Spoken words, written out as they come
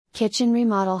Kitchen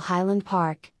Remodel Highland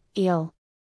Park, EEL.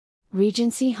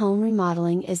 Regency Home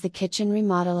Remodeling is the kitchen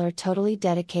remodeler totally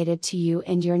dedicated to you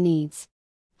and your needs.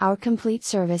 Our complete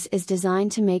service is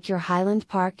designed to make your Highland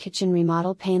Park kitchen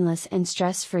remodel painless and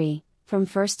stress-free, from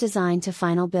first design to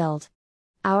final build.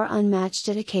 Our unmatched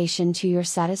dedication to your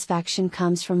satisfaction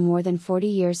comes from more than 40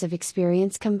 years of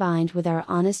experience combined with our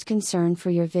honest concern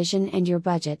for your vision and your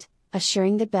budget,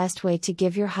 assuring the best way to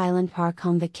give your Highland Park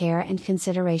home the care and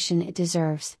consideration it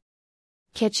deserves.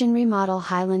 Kitchen Remodel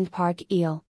Highland Park,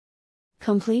 EEL.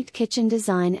 Complete kitchen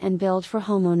design and build for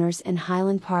homeowners in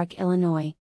Highland Park,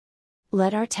 Illinois.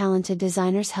 Let our talented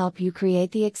designers help you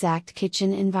create the exact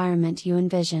kitchen environment you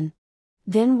envision.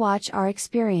 Then watch our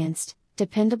experienced,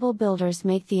 dependable builders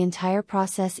make the entire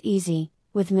process easy,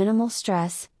 with minimal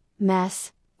stress,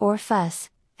 mess, or fuss,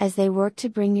 as they work to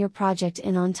bring your project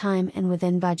in on time and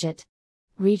within budget.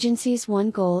 Regency's one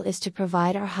goal is to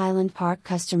provide our Highland Park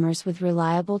customers with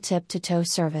reliable tip-to-toe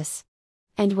service.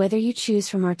 And whether you choose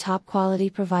from our top quality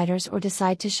providers or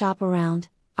decide to shop around,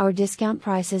 our discount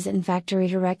prices and factory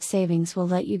direct savings will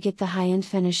let you get the high-end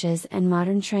finishes and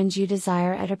modern trends you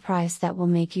desire at a price that will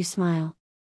make you smile.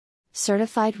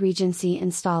 Certified Regency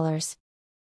Installers.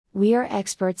 We are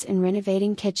experts in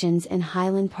renovating kitchens in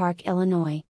Highland Park,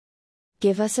 Illinois.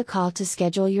 Give us a call to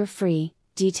schedule your free,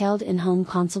 detailed in-home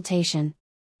consultation.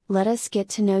 Let us get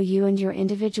to know you and your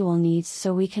individual needs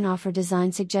so we can offer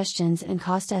design suggestions and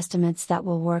cost estimates that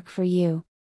will work for you.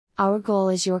 Our goal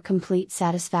is your complete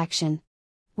satisfaction.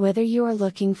 Whether you are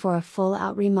looking for a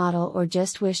full-out remodel or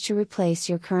just wish to replace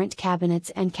your current cabinets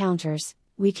and counters,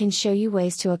 we can show you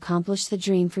ways to accomplish the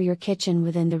dream for your kitchen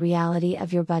within the reality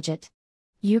of your budget.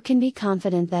 You can be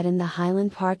confident that in the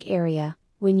Highland Park area,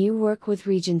 when you work with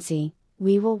Regency,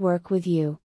 we will work with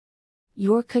you.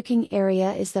 Your cooking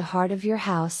area is the heart of your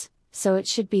house, so it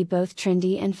should be both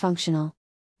trendy and functional.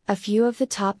 A few of the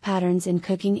top patterns in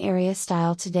cooking area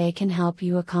style today can help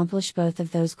you accomplish both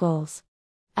of those goals.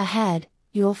 Ahead,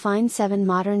 you'll find 7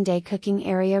 modern-day cooking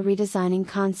area redesigning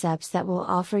concepts that will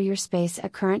offer your space a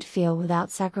current feel without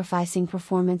sacrificing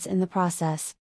performance in the process.